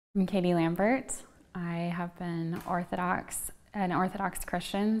I'm Katie Lambert. I have been an Orthodox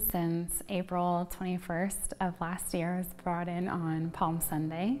Christian since April 21st of last year. I was brought in on Palm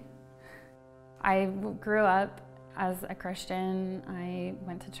Sunday. I grew up as a Christian. I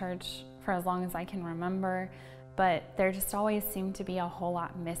went to church for as long as I can remember, but there just always seemed to be a whole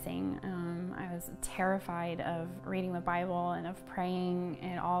lot missing. I was terrified of reading the Bible and of praying.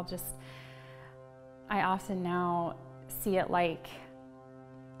 I often now see it like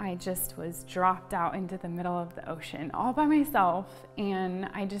I just was dropped out into the middle of the ocean all by myself, and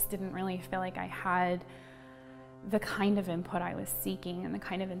I just didn't really feel like I had the kind of input I was seeking and the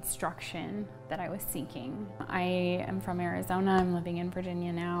kind of instruction that I was seeking. I am from Arizona. I'm living in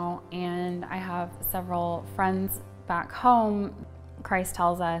Virginia now, and I have several friends back home. Christ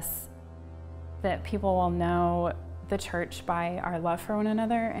tells us that people will know the church by our love for one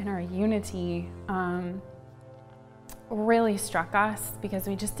another, and our unity really struck us because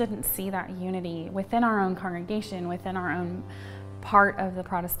we just didn't see that unity within our own congregation, within our own part of the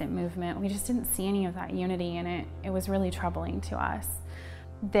Protestant movement. We just didn't see any of that unity, and it was really troubling to us.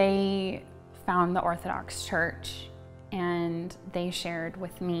 They found the Orthodox Church, and they shared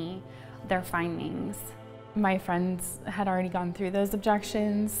with me their findings. My friends had already gone through those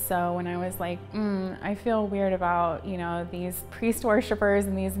objections, so when I was like, I feel weird about, these priest worshipers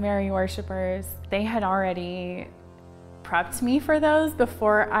and these Mary worshipers, they had already prepped me for those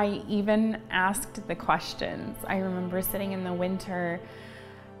before I even asked the questions. I remember sitting in the winter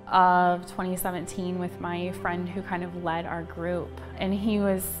of 2017 with my friend who kind of led our group, and he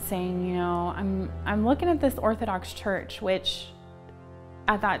was saying, I'm looking at this Orthodox Church, which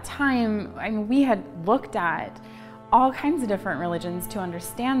at that time, we had looked at all kinds of different religions to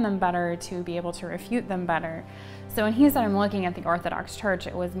understand them better, to be able to refute them better. So when he said, I'm looking at the Orthodox Church,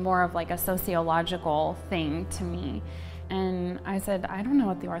 it was more of like a sociological thing to me. And I said, I don't know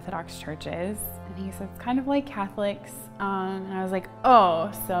what the Orthodox Church is. And he said, it's kind of like Catholics. And I was like,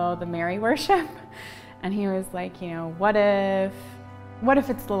 oh, so the Mary worship? And he was like, what if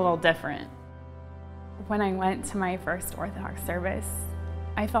it's a little different? When I went to my first Orthodox service,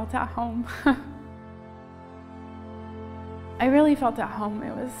 I felt at home. I really felt at home.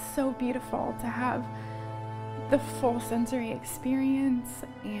 It was so beautiful to have the full sensory experience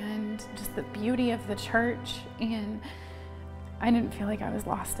and just the beauty of the church, and I didn't feel like I was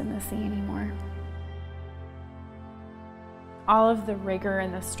lost in the sea anymore. All of the rigor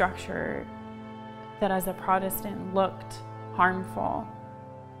and the structure that as a Protestant looked harmful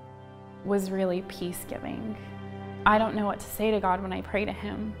was really peace-giving. I don't know what to say to God when I pray to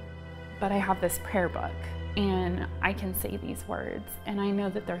Him, but I have this prayer book, and I can say these words, and I know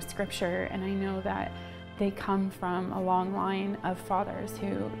that they're scripture, and I know that they come from a long line of fathers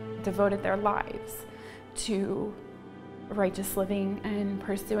who devoted their lives to righteous living and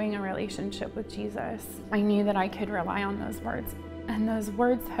pursuing a relationship with Jesus. I knew that I could rely on those words, and those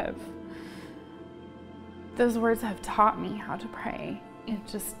words have taught me how to pray. It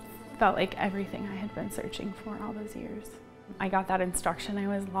just felt like everything I had been searching for all those years. I got that instruction I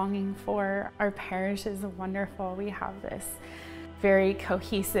was longing for. Our parish is wonderful. We have this very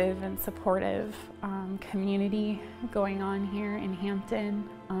cohesive and supportive community going on here in Hampton.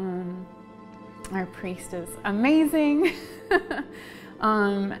 Our priest is amazing.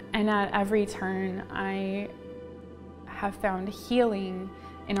 And at every turn, I have found healing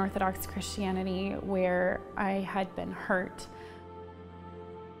in Orthodox Christianity where I had been hurt.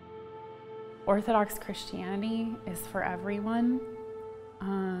 Orthodox Christianity is for everyone.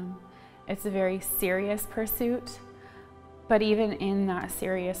 It's a very serious pursuit, but even in that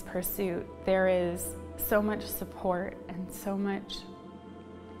serious pursuit, there is so much support and so much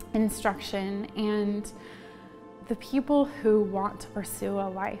instruction, and the people who want to pursue a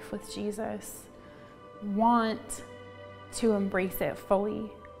life with Jesus want to embrace it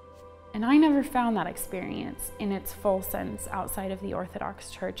fully. And I never found that experience in its full sense outside of the Orthodox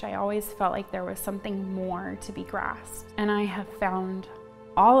Church. I always felt like there was something more to be grasped. And I have found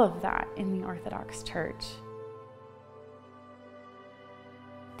all of that in the Orthodox Church.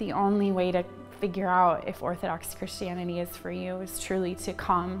 The only way to figure out if Orthodox Christianity is for you is truly to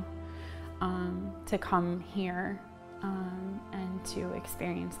come here and to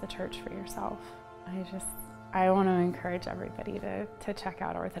experience the church for yourself. I want to encourage everybody to check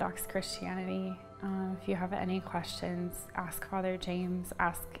out Orthodox Christianity. If you have any questions, ask Father James,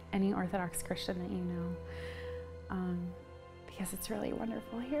 ask any Orthodox Christian that you know, because it's really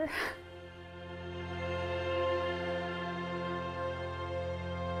wonderful here.